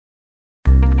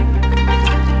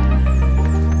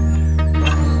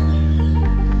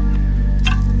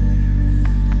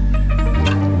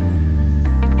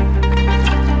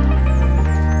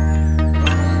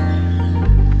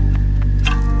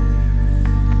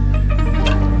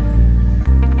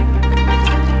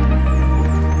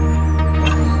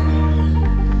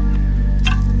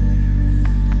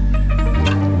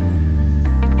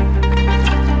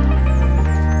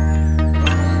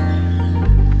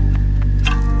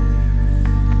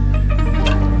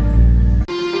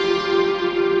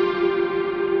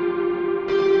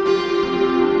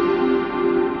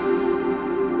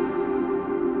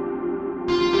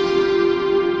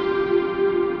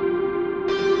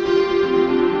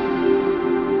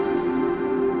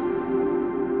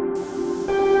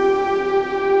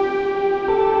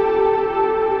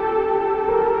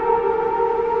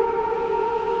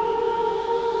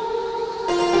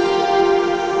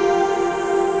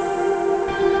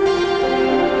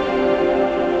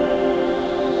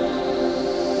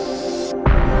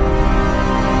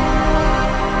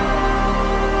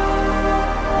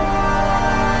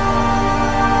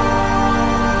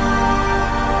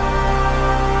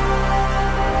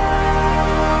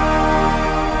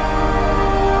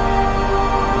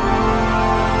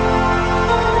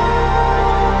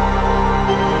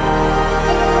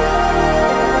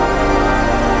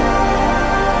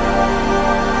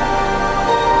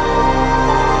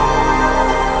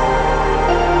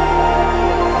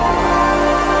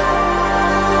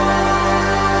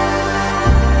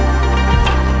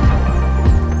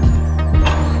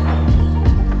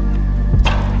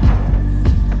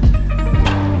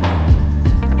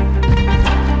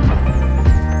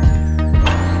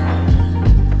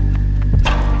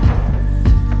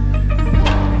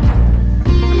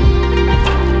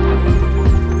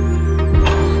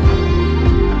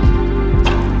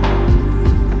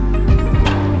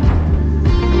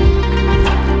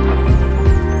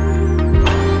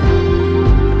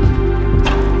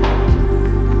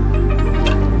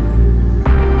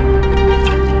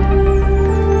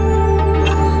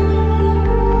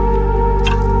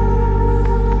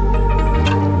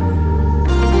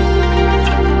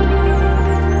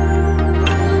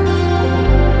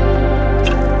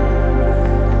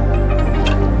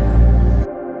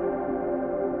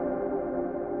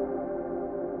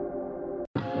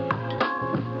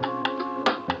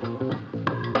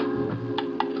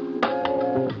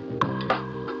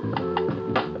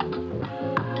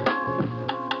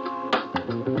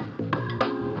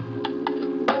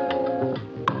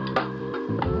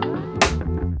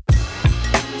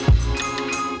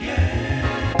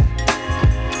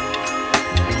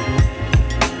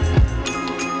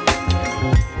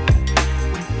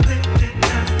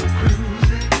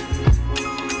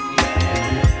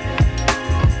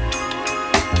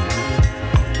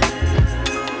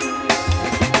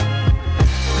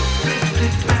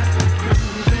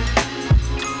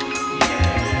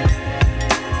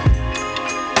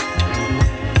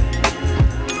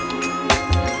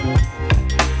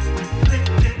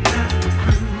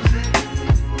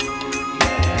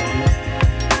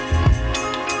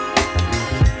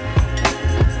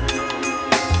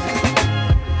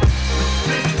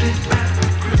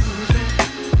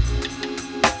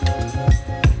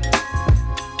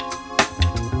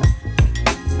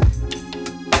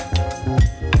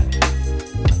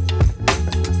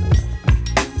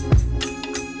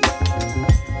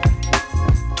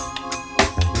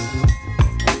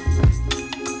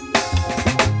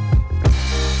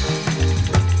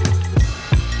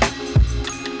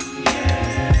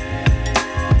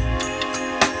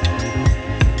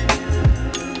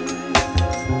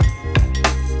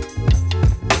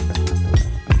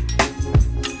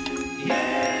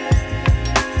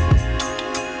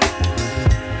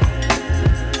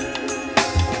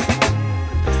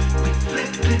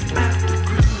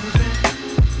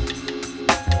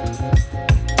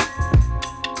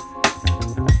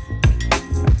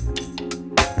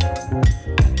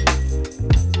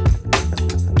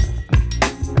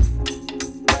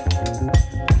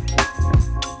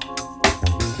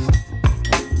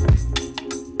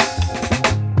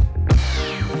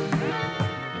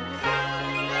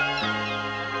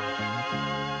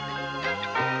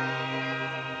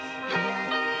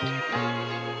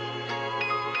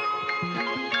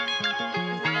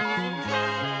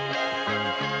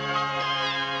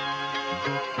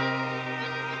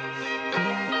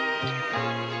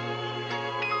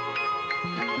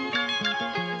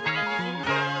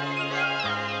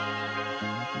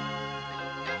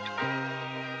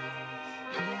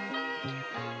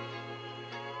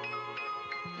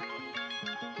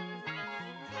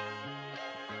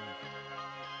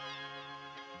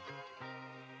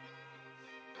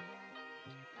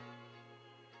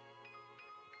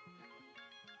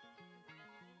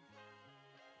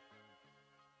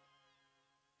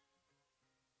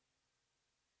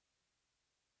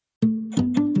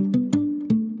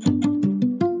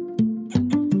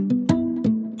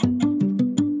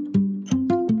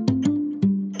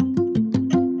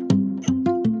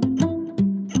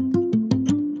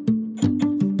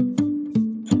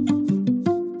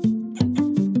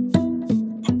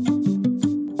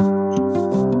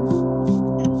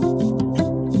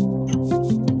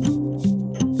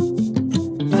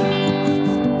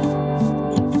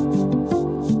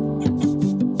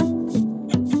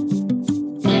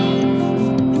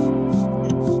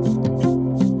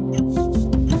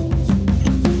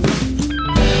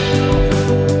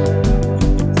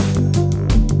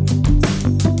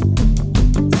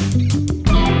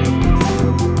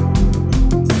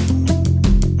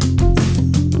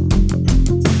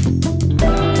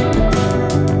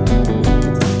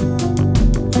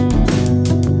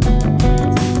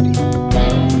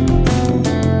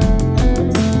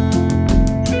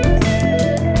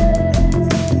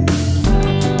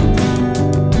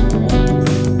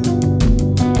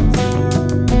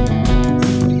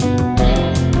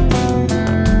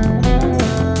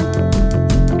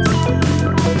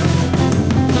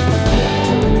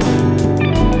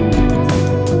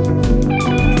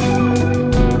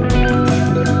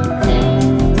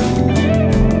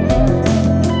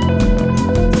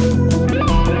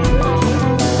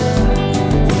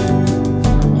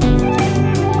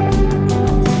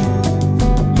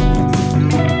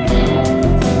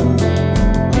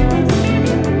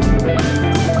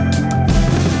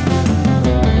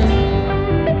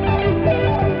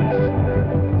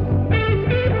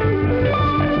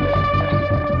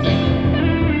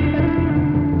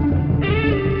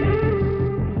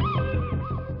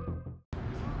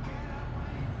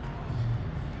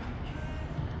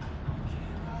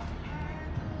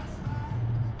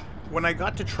When I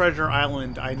got to Treasure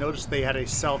Island, I noticed they had a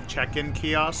self-check-in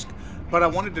kiosk, but I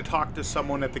wanted to talk to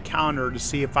someone at the counter to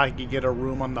see if I could get a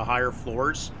room on the higher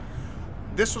floors.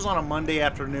 This was on a Monday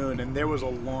afternoon and there was a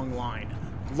long line.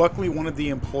 Luckily, one of the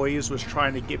employees was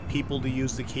trying to get people to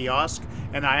use the kiosk,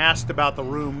 and I asked about the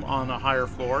room on a higher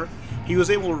floor. He was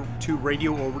able to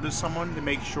radio over to someone to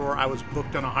make sure I was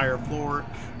booked on a higher floor.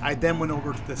 I then went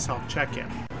over to the self-check-in.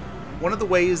 One of the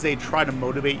ways they try to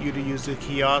motivate you to use the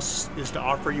kiosks is to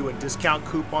offer you a discount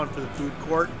coupon for the food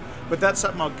court, but that's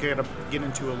something I'll get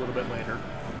into a little bit later.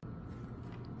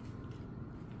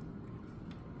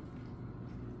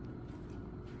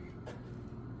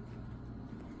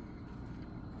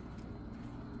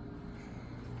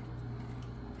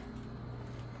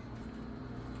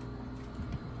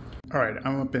 All right,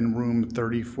 I'm up in room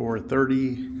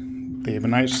 3430. They have a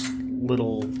nice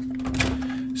little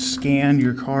scan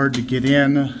your card to get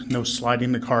in, no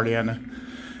sliding the card in,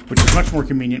 which is much more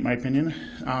convenient in my opinion.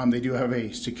 They do have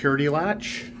a security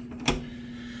latch.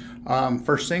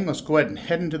 First thing, let's go ahead and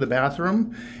head into the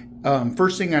bathroom.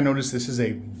 First thing I noticed, this is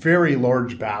a very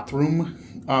large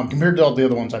bathroom compared to all the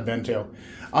other ones I've been to.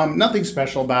 Nothing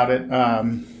special about it. I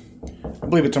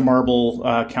believe it's a marble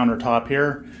countertop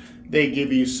here. They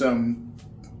give you some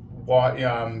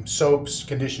soaps,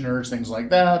 conditioners, things like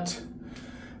that.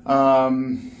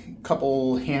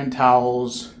 Couple hand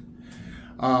towels,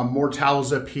 more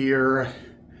towels up here,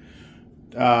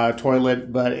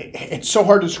 toilet, but it's so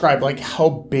hard to describe like how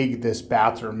big this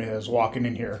bathroom is walking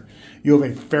in here. You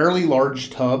have a fairly large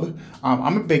tub.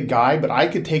 I'm a big guy, but I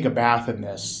could take a bath in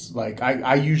this. Like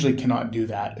I usually cannot do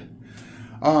that.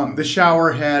 The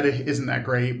shower head isn't that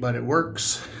great, but it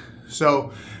works.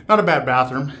 So not a bad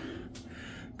bathroom.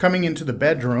 Coming into the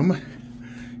bedroom,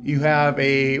 you have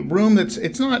a room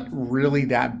it's not really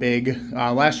that big.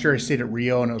 Last year I stayed at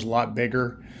Rio and it was a lot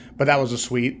bigger, but that was a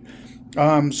suite.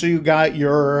 So you got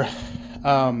your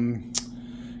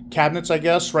cabinets, I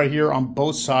guess, right here on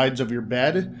both sides of your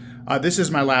bed. This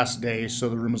is my last day, so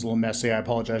the room is a little messy. I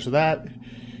apologize for that.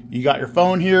 You got your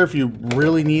phone here if you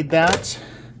really need that.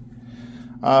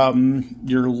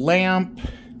 Your lamp,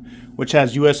 which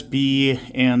has USB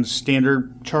and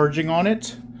standard charging on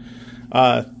it.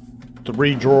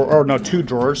 Two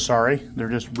drawers, sorry. They're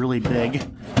just really big.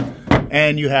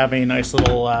 And you have a nice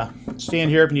little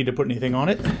stand here if you need to put anything on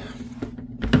it.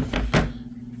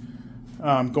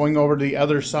 Going over to the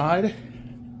other side,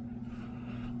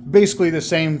 basically the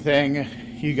same thing.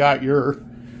 You got your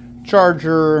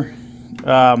charger,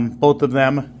 both of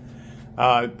them,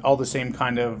 all the same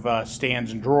kind of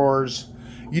stands and drawers.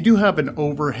 You do have an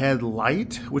overhead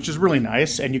light, which is really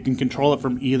nice, and you can control it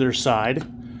from either side.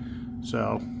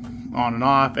 So, on and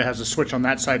off. It has a switch on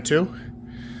that side too.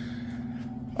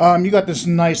 You got this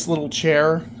nice little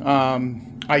chair.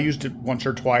 I used it once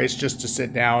or twice just to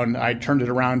sit down. I turned it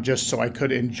around just so I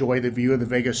could enjoy the view of the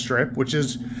Vegas Strip, which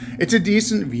is, it's a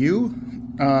decent view.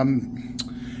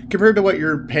 Compared to what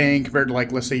you're paying, compared to,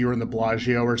 like, let's say you were in the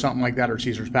Bellagio or something like that, or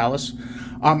Caesar's Palace,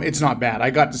 it's not bad. I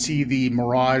got to see the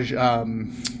Mirage,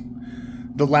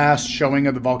 the last showing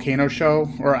of the volcano show,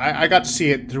 or I got to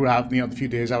see it throughout, the few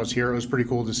days I was here. It was pretty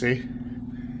cool to see.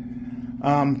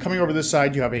 Coming over this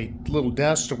side, you have a little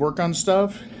desk to work on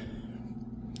stuff.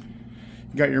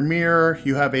 You got your mirror.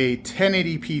 You have a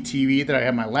 1080p TV that I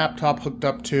have my laptop hooked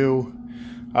up to.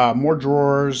 More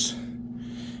drawers.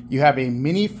 You have a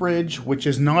mini fridge, which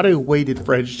is not a weighted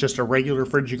fridge, just a regular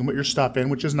fridge you can put your stuff in,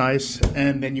 which is nice.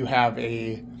 And then you have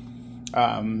a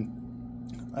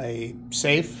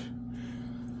safe.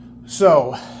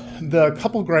 So, the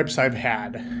couple gripes I've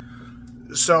had.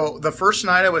 So, the first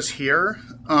night I was here,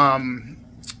 the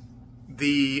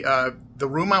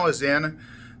room I was in,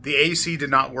 the AC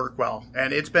did not work well,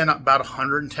 and it's been about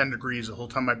 110 degrees the whole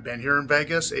time I've been here in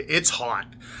Vegas. It's hot.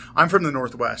 I'm from the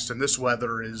Northwest, and this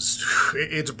weather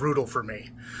it's brutal for me.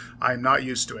 I'm not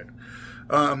used to it.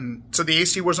 So the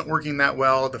AC wasn't working that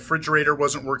well. The refrigerator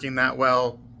wasn't working that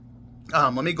well.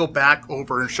 Let me go back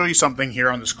over and show you something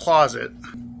here on this closet.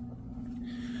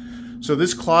 So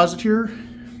this closet here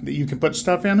that you can put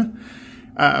stuff in,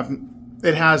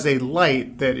 it has a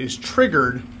light that is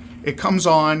triggered. It comes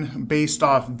on based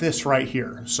off this right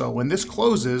here. So when this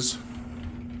closes,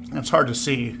 it's hard to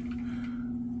see,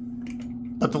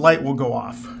 but the light will go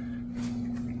off.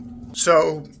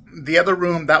 So the other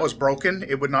room, that was broken.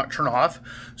 It would not turn off.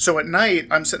 So at night,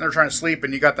 I'm sitting there trying to sleep,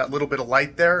 and you got that little bit of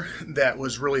light there that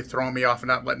was really throwing me off and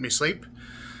not letting me sleep.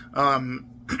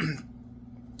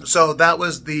 So that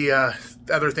was the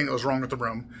other thing that was wrong with the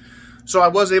room. So I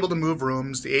was able to move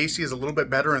rooms. The AC is a little bit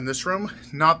better in this room.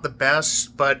 Not the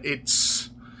best, but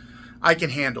I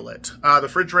can handle it. The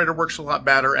refrigerator works a lot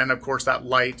better, and of course that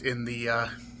light in the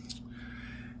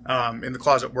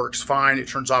closet works fine. It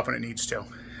turns off when it needs to.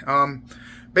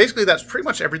 Basically, that's pretty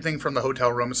much everything from the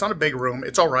hotel room. It's not a big room.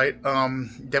 It's all right.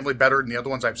 Definitely better than the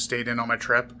other ones I've stayed in on my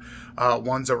trip.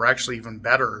 Ones that were actually even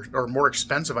better, or more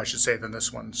expensive, I should say, than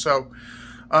this one. So,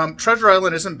 Treasure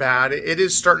Island isn't bad. It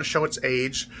is starting to show its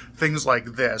age. Things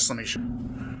like this. Let me show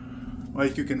you.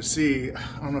 Like you can see,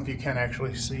 I don't know if you can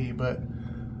actually see, but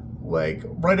like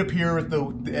right up here at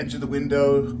the edge of the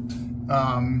window,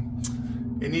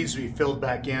 it needs to be filled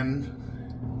back in.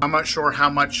 I'm not sure how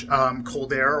much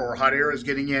cold air or hot air is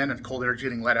getting in, and cold air is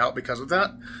getting let out because of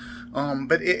that.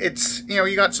 But it's,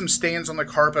 you got some stains on the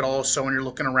carpet also when you're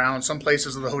looking around. Some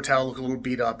places of the hotel look a little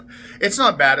beat up. It's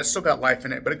not bad. It's still got life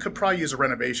in it, but it could probably use a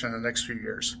renovation in the next few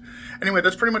years. Anyway,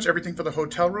 that's pretty much everything for the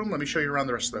hotel room. Let me show you around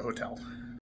the rest of the hotel.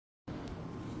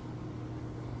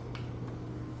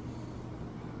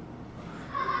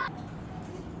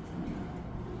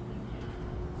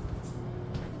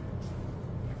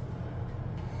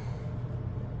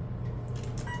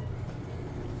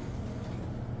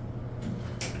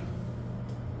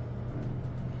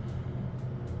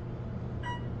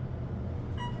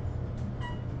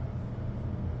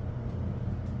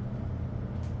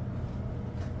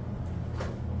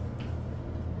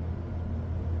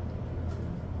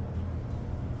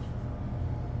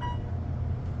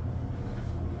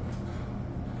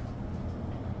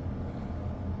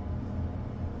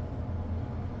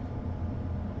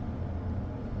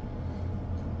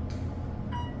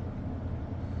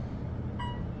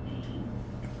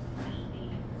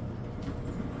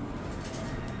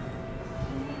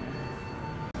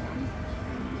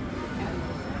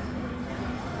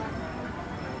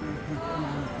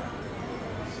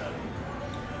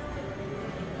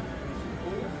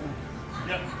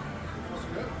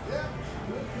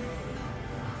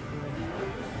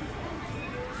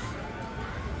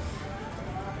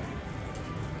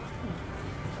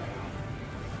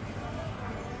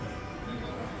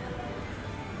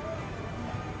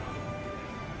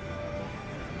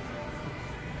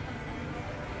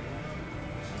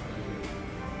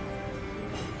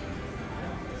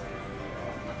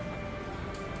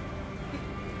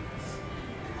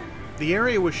 The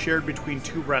area was shared between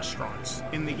two restaurants.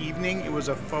 In the evening, it was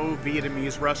a faux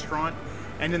Vietnamese restaurant,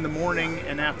 and in the morning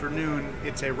and afternoon,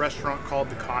 it's a restaurant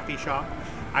called The Coffee Shop.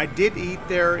 I did eat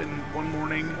there one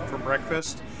morning for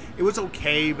breakfast. It was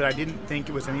okay, but I didn't think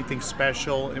it was anything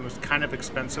special. It was kind of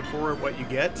expensive for what you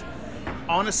get.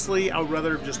 Honestly, I would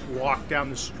rather have just walked down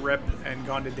the strip and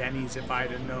gone to Denny's if I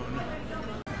had known.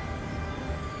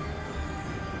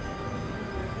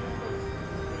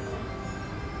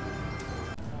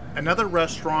 Another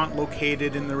restaurant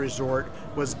located in the resort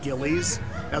was Gillies.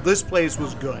 Now this place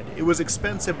was good. It was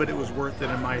expensive, but it was worth it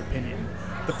in my opinion.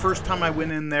 The first time I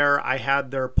went in there, I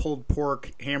had their pulled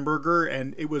pork hamburger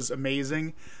and it was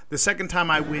amazing. The second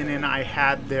time I went in, I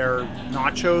had their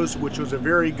nachos, which was a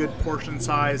very good portion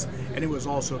size, and it was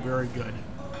also very good.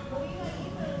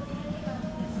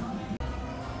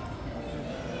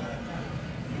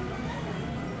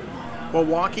 While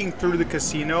walking through the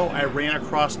casino, I ran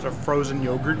across a frozen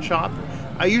yogurt shop.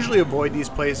 I usually avoid these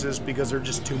places because they're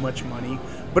just too much money,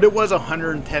 but it was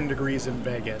 110 degrees in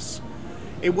Vegas.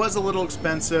 It was a little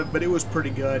expensive, but it was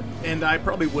pretty good, and I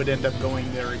probably would end up going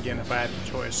there again if I had the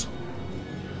choice.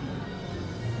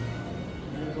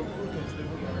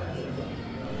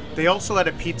 They also had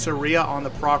a pizzeria on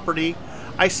the property.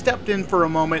 I stepped in for a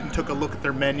moment and took a look at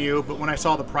their menu, but when I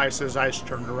saw the prices, I just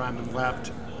turned around and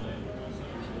left.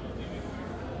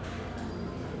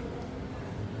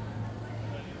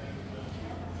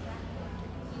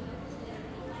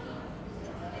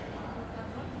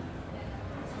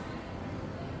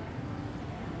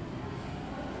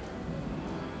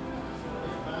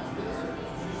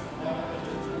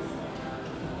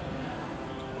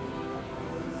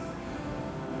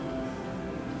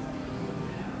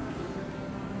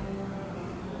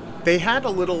 They had a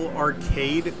little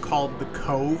arcade called The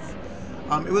Cove.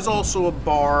 It was also a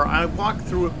bar. I walked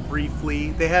through it briefly.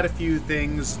 They had a few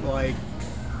things like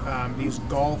these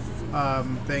golf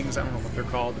things. I don't know what they're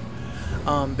called.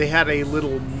 They had a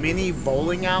little mini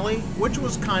bowling alley, which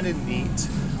was kind of neat.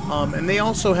 And they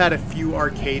also had a few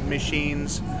arcade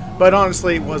machines. But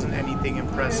honestly, it wasn't anything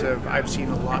impressive. I've seen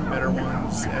a lot better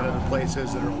ones at other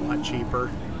places that are a lot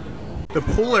cheaper. The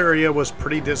pool area was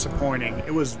pretty disappointing.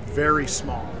 It was very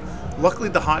small. Luckily,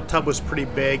 the hot tub was pretty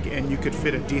big and you could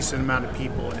fit a decent amount of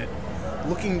people in it.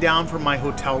 Looking down from my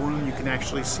hotel room, you can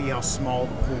actually see how small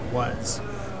the pool was.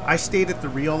 I stayed at the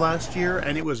Rio last year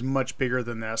and it was much bigger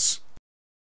than this.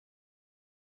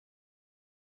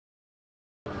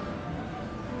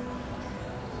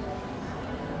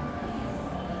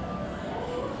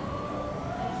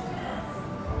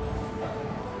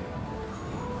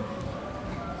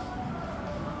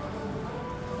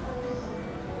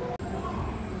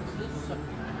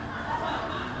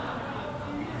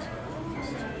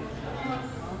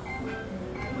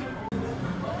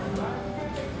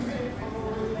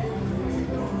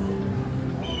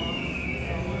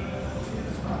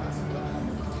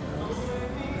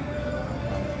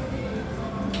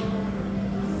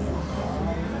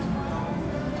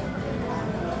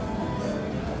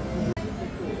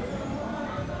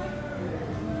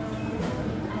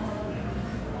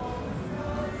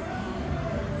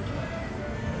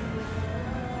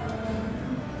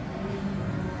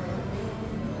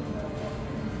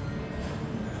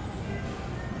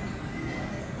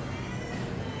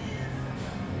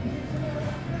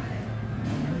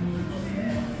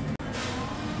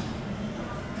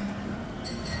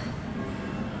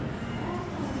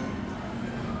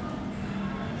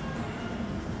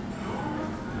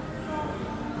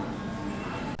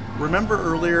 Remember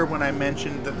earlier when I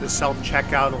mentioned that the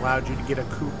self-checkout allowed you to get a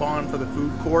coupon for the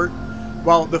food court?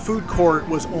 Well, the food court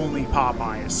was only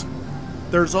Popeyes.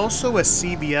 There's also a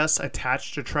CVS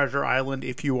attached to Treasure Island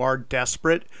if you are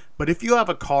desperate, but if you have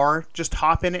a car, just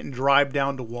hop in it and drive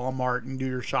down to Walmart and do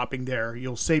your shopping there.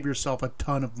 You'll save yourself a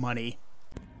ton of money.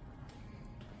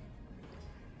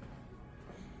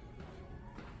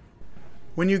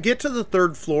 When you get to the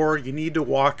third floor, you need to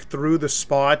walk through the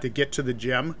spa to get to the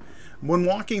gym. When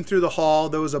walking through the hall,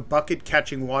 there was a bucket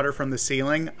catching water from the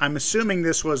ceiling. I'm assuming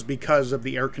this was because of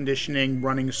the air conditioning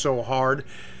running so hard.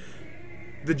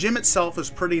 The gym itself is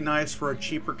pretty nice for a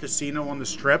cheaper casino on the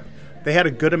strip. They had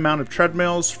a good amount of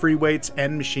treadmills, free weights,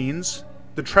 and machines.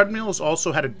 The treadmills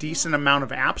also had a decent amount of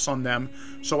apps on them,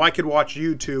 so I could watch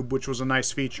YouTube, which was a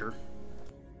nice feature.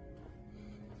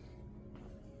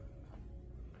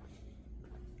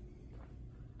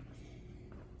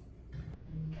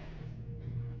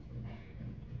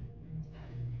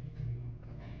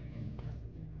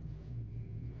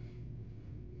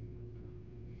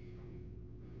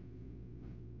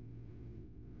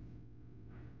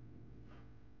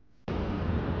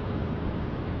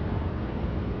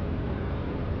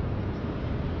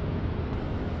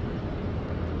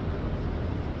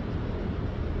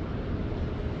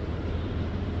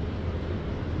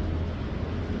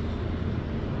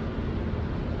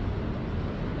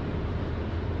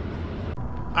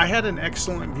 I had an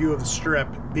excellent view of the Strip,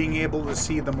 being able to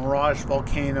see the Mirage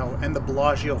volcano and the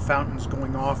Bellagio fountains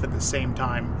going off at the same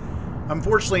time.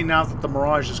 Unfortunately, now that the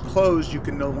Mirage is closed, you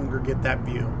can no longer get that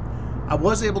view. I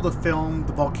was able to film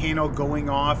the volcano going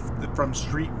off from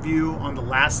street view on the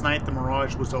last night the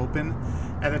Mirage was open.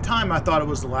 At the time, I thought it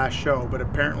was the last show, but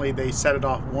apparently they set it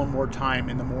off one more time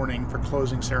in the morning for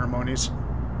closing ceremonies.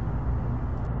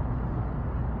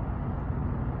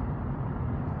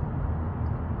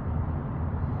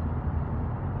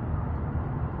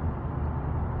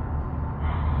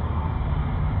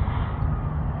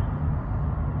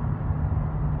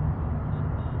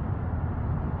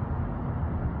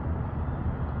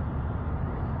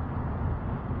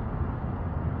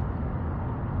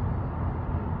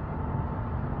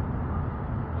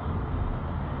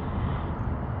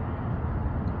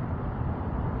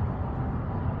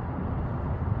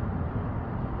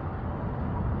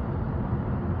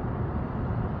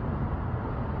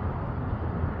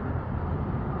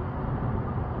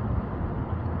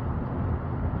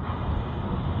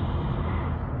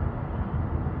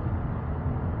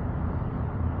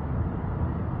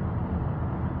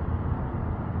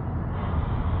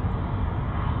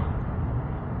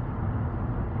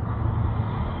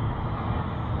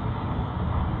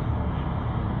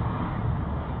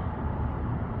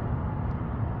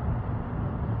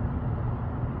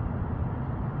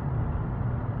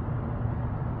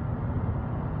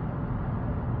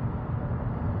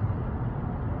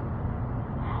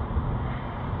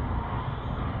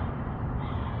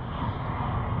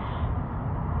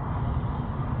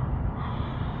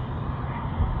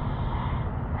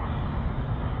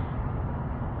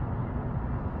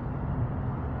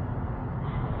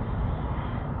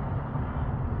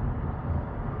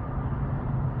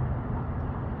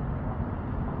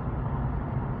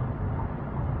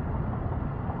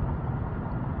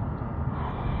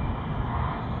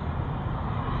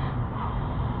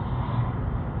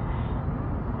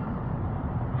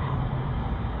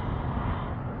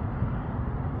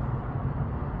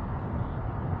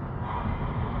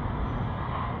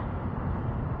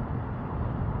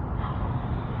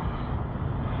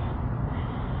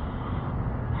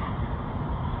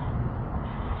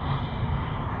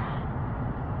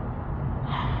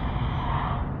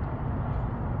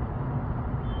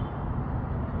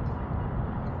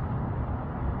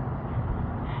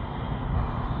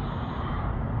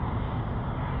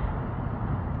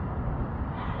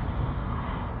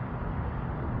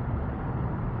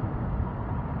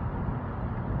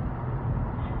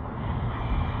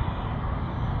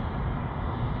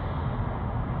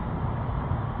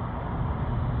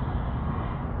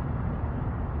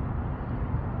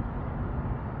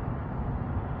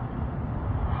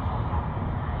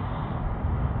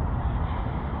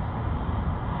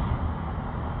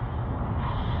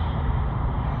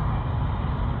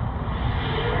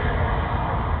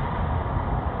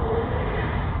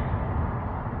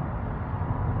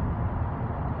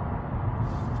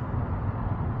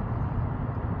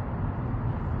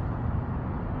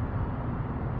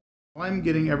 I'm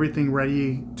getting everything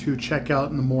ready to check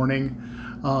out in the morning.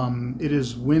 It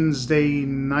is Wednesday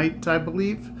night, I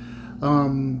believe.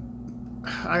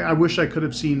 I wish I could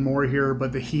have seen more here,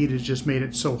 but the heat has just made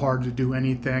it so hard to do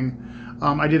anything.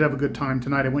 I did have a good time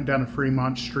tonight. I went down to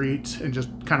Fremont Street and just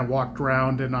kind of walked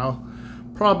around, and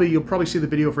you'll probably see the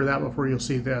video for that before you'll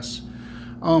see this.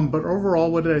 But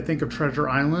overall, what did I think of Treasure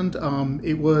Island?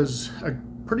 It was a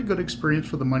pretty good experience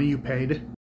for the money you paid.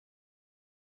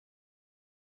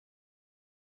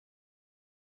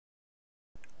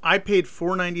 I paid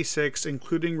 $4.96,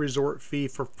 including resort fee,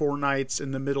 for 4 nights in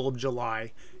the middle of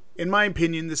July. In my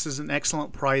opinion, this is an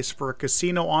excellent price for a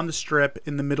casino on the Strip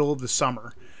in the middle of the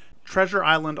summer. Treasure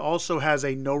Island also has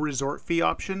a no resort fee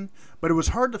option, but it was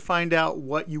hard to find out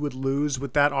what you would lose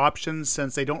with that option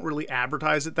since they don't really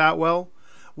advertise it that well.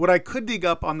 What I could dig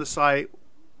up on the site,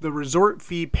 the resort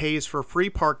fee pays for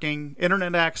free parking,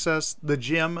 internet access, the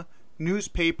gym,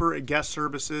 newspaper and guest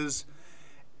services,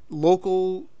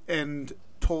 local and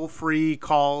toll-free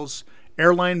calls,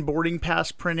 airline boarding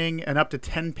pass printing, and up to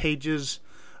 10 pages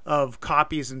of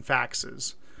copies and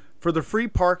faxes. For the free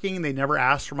parking, they never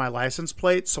asked for my license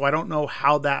plate, so I don't know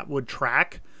how that would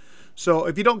track. So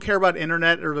if you don't care about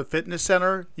internet or the fitness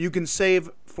center, you can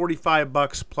save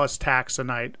 $45 plus tax a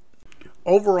night.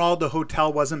 Overall, the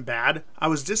hotel wasn't bad. I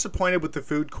was disappointed with the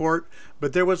food court,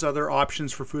 but there was other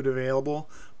options for food available.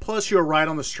 Plus, you're right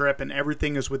on the Strip and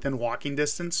everything is within walking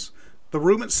distance. The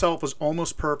room itself was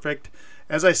almost perfect.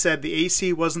 As I said, the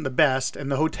AC wasn't the best, and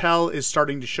the hotel is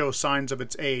starting to show signs of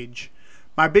its age.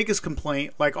 My biggest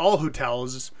complaint, like all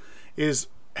hotels, is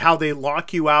how they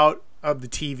lock you out of the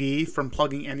TV from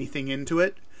plugging anything into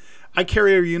it. I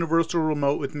carry a universal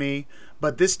remote with me,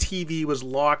 but this TV was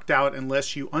locked out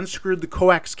unless you unscrewed the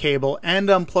coax cable and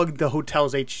unplugged the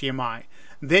hotel's HDMI.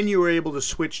 Then you were able to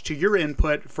switch to your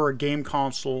input for a game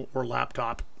console or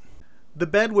laptop. The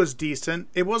bed was decent.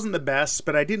 It wasn't the best,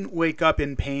 but I didn't wake up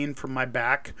in pain from my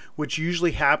back, which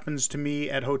usually happens to me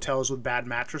at hotels with bad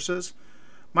mattresses.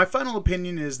 My final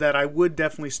opinion is that I would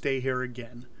definitely stay here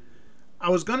again. I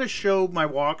was going to show my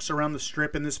walks around the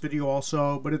Strip in this video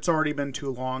also, but it's already been too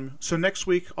long. So next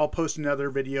week I'll post another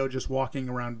video just walking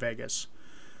around Vegas.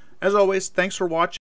 As always, thanks for watching.